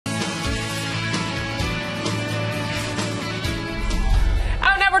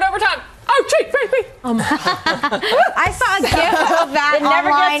I saw a GIF of that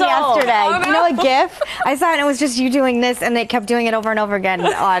online yesterday. Oh, no. You know a GIF? I saw it and it was just you doing this and they kept doing it over and over again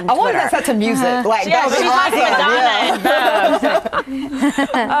on Twitter. I wonder if that's to music. Like, that would be awesome.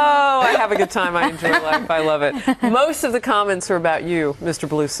 Oh, I have a good time. I enjoy life. I love it. Most of the comments are about you, Mr.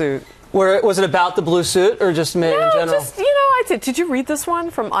 Blue Suit. Was it about the blue suit or just me in general? Just, did you read this one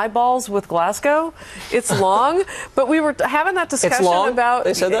from Eyeballs with Glasgow? It's long, but we were having that discussion about...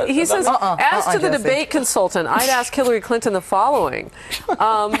 They said that? He says, as to the debate consultant, I'd ask Hillary Clinton the following.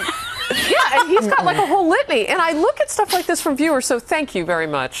 And he's got like a whole litany. And I look at stuff like this from viewers, so thank you very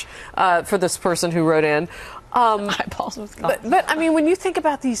much for this person who wrote in. But I mean, when you think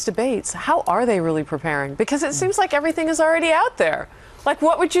about these debates, how are they really preparing? Because it seems like everything is already out there. Like,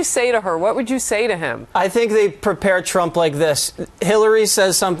 what would you say to her? What would you say to him? I think they prepare Trump like this. Hillary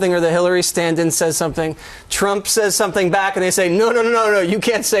says something or the Hillary stand-in says something. Trump says something back and they say, no, you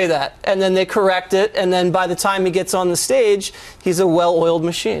can't say that. And then they correct it. And then by the time he gets on the stage, he's a well-oiled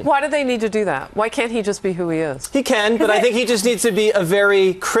machine. Why do they need to do that? Why can't he just be who he is? He can, but I think he just needs to be a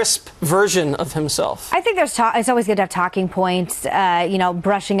very crisp version of himself. I think it's always good to have talking points,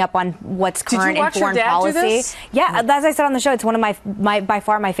 brushing up on what's current in foreign policy. Do this? Yeah, as I said on the show, it's one of my by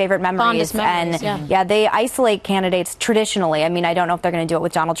far my favorite memories. And they isolate candidates traditionally. I mean, I don't know if they're going to do it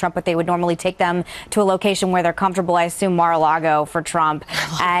with Donald Trump, but they would normally take them to a location where they're comfortable. I assume Mar-a-Lago for Trump.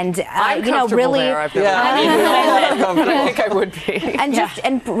 And I'm really there, I think I would be. And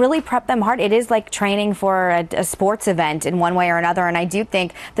and really prep them hard. It is like training for a sports event in one way or another. And I do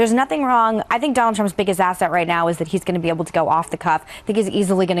think there's nothing wrong. I think Donald Trump's biggest asset right now is that he's going to be able to go off the cuff. I think he's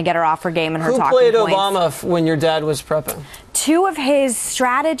easily going to get her offer game and her talking points. Who played Obama when your dad was prepping? Two of his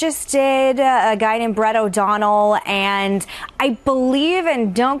strategists did, a guy named Brett O'Donnell, and I believe,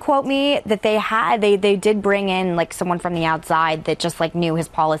 and don't quote me, that they did bring in like someone from the outside that just like knew his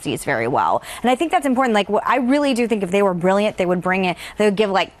policies very well. And I think that's important. Like, I really do think if they were brilliant, they would give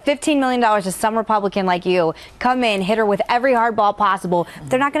like $15 million to some Republican like you, come in, hit her with every hardball possible.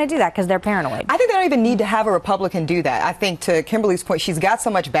 They're not going to do that because they're paranoid. I think they don't even need to have a Republican do that. I think to Kimberly's point, she's got so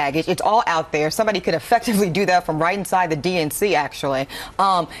much baggage. It's all out there. Somebody could effectively do that from right inside the DNC, actually.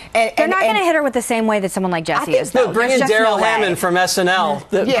 They're not going to hit her with the same way that someone like Jesse is. No, bring in Daryl Hammond from SNL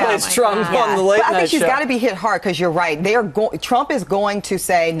that plays Trump on the late night show. I think she's got to be hit hard because you're right. Trump is going to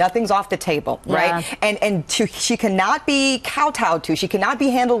say nothing's off the table, right? And she cannot be kowtowed to. She cannot be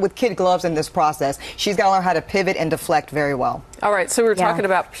handled with kid gloves in this process. She's got to learn how to pivot and deflect very well. All right, so we were talking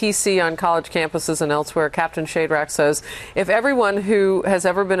about PC on college campuses and elsewhere. Captain Shadrack says, if everyone who has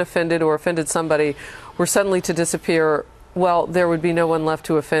ever been offended or offended somebody were suddenly to disappear, well, there would be no one left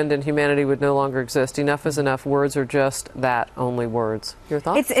to offend and humanity would no longer exist. Enough is enough. Words are just that, only words. Your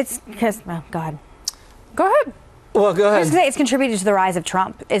thoughts? It's because, oh, God. Go ahead. Well, go ahead. I was gonna say, it's contributed to the rise of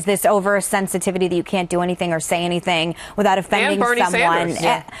Trump. Is this oversensitivity that you can't do anything or say anything without offending Bernie someone?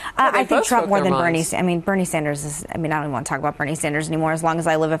 Sanders. I think Trump more than Bernie. I mean, Bernie Sanders is. I mean, I don't even want to talk about Bernie Sanders anymore, as long as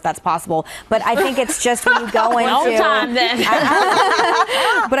I live, if that's possible. But I think it's just when you go into. Time then.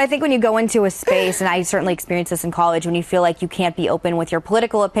 But I think when you go into a space, and I certainly experienced this in college, when you feel like you can't be open with your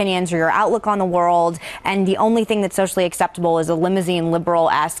political opinions or your outlook on the world, and the only thing that's socially acceptable is a limousine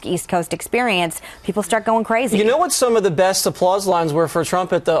liberal-esque East Coast experience, people start going crazy. You know what some of the best applause lines were for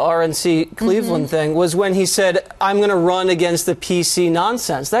Trump at the RNC Cleveland thing was when he said, I'm going to run against the PC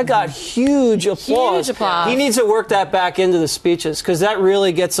nonsense. That got huge applause. Huge applause. He needs to work that back into the speeches because that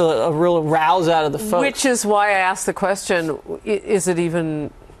really gets a real rouse out of the folks. Which is why I asked the question, is it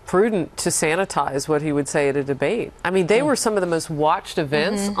even prudent to sanitize what he would say at a debate? I mean, they were some of the most watched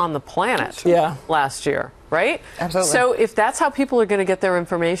events on the planet last year. Right? Absolutely. So if that's how people are going to get their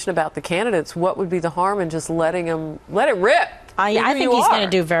information about the candidates, what would be the harm in just letting them let it rip? I think he's going to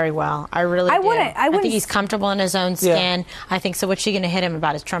do very well. I really do. I think he's comfortable in his own skin. Yeah. I think so. What's she going to hit him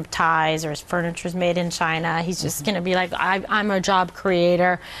about his Trump ties or his furniture's made in China? He's just going to be like, I'm a job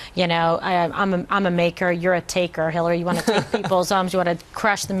creator. You know, I'm a maker. You're a taker, Hillary. You want to take people's homes. You want to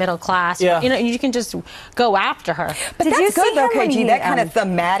crush the middle class. Yeah. You know, you can just go after her. But that's good, though, KG. That kind of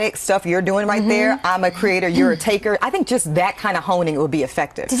thematic stuff you're doing right there. I'm a creator. You're a taker. I think just that kind of honing would be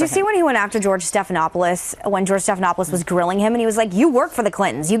effective. Did you see when he went after George Stephanopoulos, when George Stephanopoulos was grilling him, and he was like, you work for the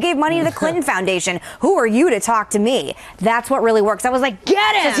Clintons. You gave money to the Clinton Foundation. Who are you to talk to me? That's what really works. I was like,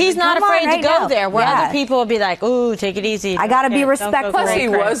 get him! Because he's not afraid to go there, where other people will be like, ooh, take it easy. I got to be respectful. Plus, he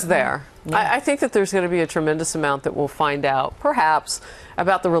was there. I think that there's going to be a tremendous amount that we'll find out, perhaps,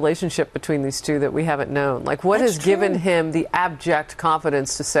 about the relationship between these two that we haven't known. Like, what has given him the abject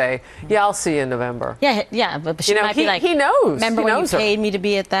confidence to say, yeah, I'll see you in November? Yeah, but she might be like, he knows. Remember when you paid me to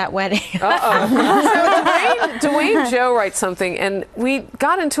be at that wedding? So Dwayne Joe writes something, and we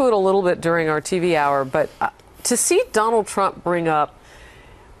got into it a little bit during our TV hour, but to see Donald Trump bring up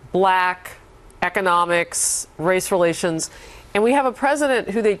black economics, race relations, and we have a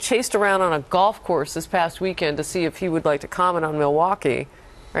president who they chased around on a golf course this past weekend to see if he would like to comment on Milwaukee.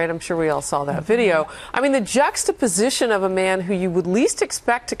 Right? I'm sure we all saw that video. I mean, the juxtaposition of a man who you would least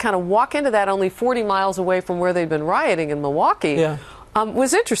expect to kind of walk into that only 40 miles away from where they'd been rioting in Milwaukee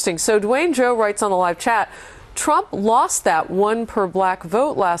was interesting. So Dwayne Joe writes on the live chat, Trump lost that one per black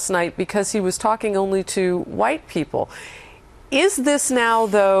vote last night because he was talking only to white people. Is this now,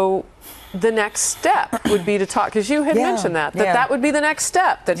 though, the next step would be to talk, because you had mentioned that would be the next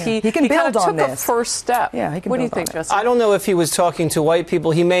step, that he can build on took a first step. Yeah, he can what do you build think, on Jesse? I don't know if he was talking to white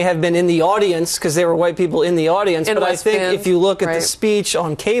people. He may have been in the audience because there were white people in the audience. But I think if you look at the speech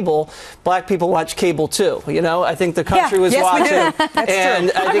on cable, black people watch cable too. You know, I think the country was watching.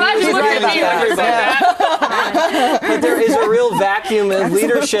 And I think he was giving everybody. But there is a real vacuum of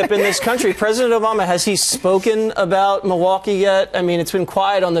leadership in this country. President Obama, has he spoken about Milwaukee yet? I mean, it's been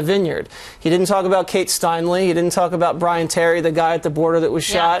quiet on the Vineyard. He didn't talk about Kate Steinle. He didn't talk about Brian Terry, the guy at the border that was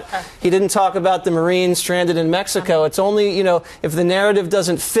shot. He didn't talk about the Marines stranded in Mexico. It's only, you know, if the narrative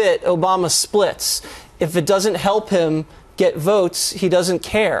doesn't fit, Obama splits. If it doesn't help him get votes, he doesn't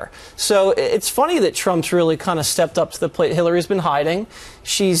care. So it's funny that Trump's really kind of stepped up to the plate. Hillary's been hiding.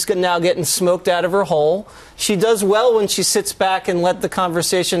 She's now getting smoked out of her hole. She does well when she sits back and let the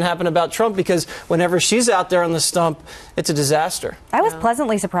conversation happen about Trump, because whenever she's out there on the stump, it's a disaster. I was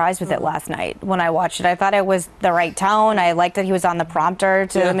pleasantly surprised with it last night when I watched it. I thought it was the right tone. I liked that he was on the prompter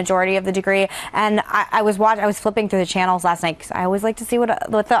to the majority of the degree. And I was flipping through the channels last night because I always like to see what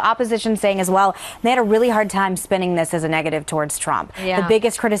the opposition's saying as well. They had a really hard time spinning this as a negative towards Trump. The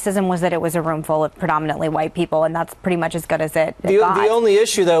biggest criticism was that it was a room full of predominantly white people, and that's pretty much as good as it got. The only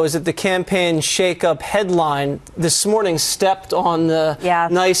issue, though, is that the campaign shake-up headline this morning stepped on the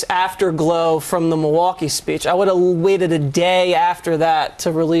nice afterglow from the Milwaukee speech. I would have waited a day after that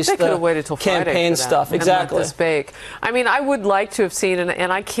to release the waited till campaign stuff. Exactly. And let this bake. I mean, I would like to have seen,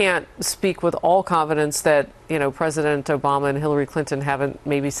 and I can't speak with all confidence that, you know, President Obama and Hillary Clinton haven't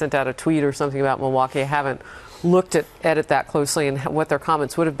maybe sent out a tweet or something about Milwaukee. I haven't looked at it that closely and what their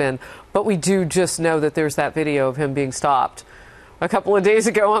comments would have been. But we do just know that there's that video of him being stopped a couple of days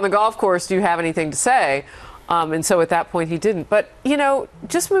ago on the golf course. Do you have anything to say? And so at that point he didn't. But, you know,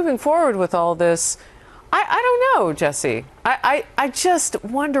 just moving forward with all this, I don't know, Jesse. I just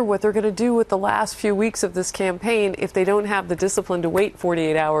wonder what they're going to do with the last few weeks of this campaign if they don't have the discipline to wait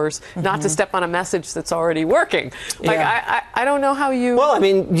 48 hours not to step on a message that's already working. Like, I don't know how you... Well, I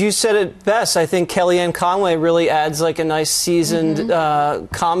mean, you said it best. I think Kellyanne Conway really adds like a nice seasoned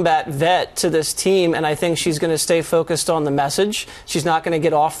combat vet to this team, and I think she's going to stay focused on the message. She's not going to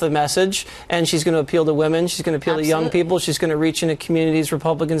get off the message, and she's going to appeal to women. She's going to appeal to young people. She's going to reach into communities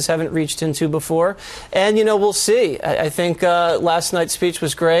Republicans haven't reached into before. And, you know, we'll see. I think last night's speech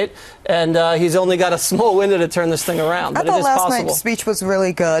was great, and he's only got a small window to turn this thing around. But I thought it is last possible. night's speech was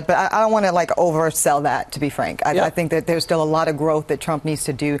really good, but I don't want to like oversell that, to be frank. I think that there's still a lot of growth that Trump needs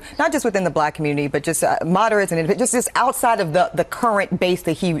to do, not just within the black community, but just moderates and just outside of the current base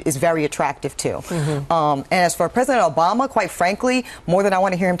that he is very attractive to. And as for President Obama, quite frankly, more than I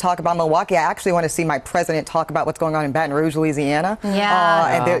want to hear him talk about Milwaukee, I actually want to see my president talk about what's going on in Baton Rouge, Louisiana.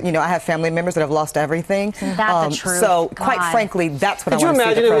 And there, you know, I have family members that have lost everything. That's the truth. So, quite frankly, that's what I want to see.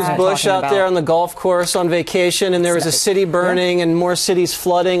 Could you imagine it was Bush out there on the golf course on vacation, and there was a city burning and more cities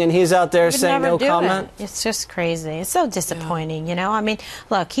flooding, and he's out there saying no comment? It's just crazy. It's so disappointing, you know? I mean,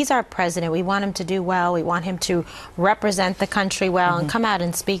 look, he's our president. We want him to do well. We want him to represent the country well and come out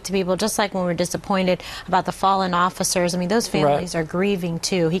and speak to people, just like when we're disappointed about the fallen officers. I mean, those families are grieving,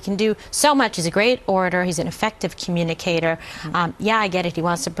 too. He can do so much. He's a great orator. He's an effective communicator. Yeah, I get it. He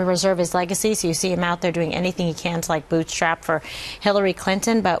wants to preserve his legacy, so you see him out there doing anything he can to, like, bootstrap for Hillary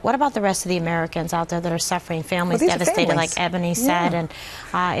Clinton. But what about the rest of the Americans out there that are suffering, families devastated, like Eboni said? And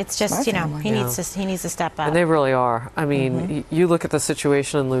it's just, you know, he needs to step up. And they really are. I mean, you look at the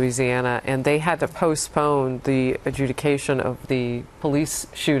situation in Louisiana, and they had to postpone the adjudication of the police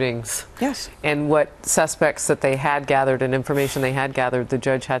shootings. And what suspects that they had gathered and information they had gathered, the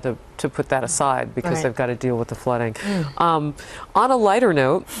judge had to put that aside because they've got to deal with the flooding. On a lighter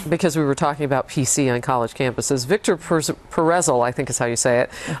note, because we were talking about PC on college campuses, Victor Perezzel, I think is how you say it,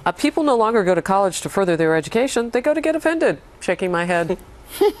 people no longer go to college to further their education. They go to get offended. Shaking my head.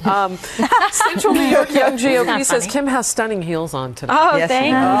 Central New York Young GOP says Kim has stunning heels on today. Oh, Yes,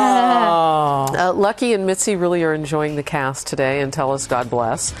 thank you. Lucky and Mitzi really are enjoying the cast today and tell us God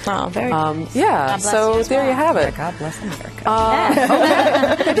bless. Oh, very good. Yeah, God bless so you as there you have it. God bless America.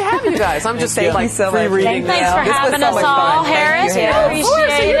 Okay. Good to have you guys. I'm just Thank you so much. rereading. Thanks for This was having so us much all, fun. Thank Harris. you, We Harris.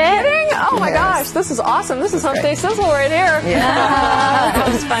 appreciate Are you it. kidding? Oh my Yes. gosh, this is awesome. This is Hump Day Sizzle right here. That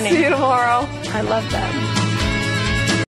was funny. See you tomorrow. I love that.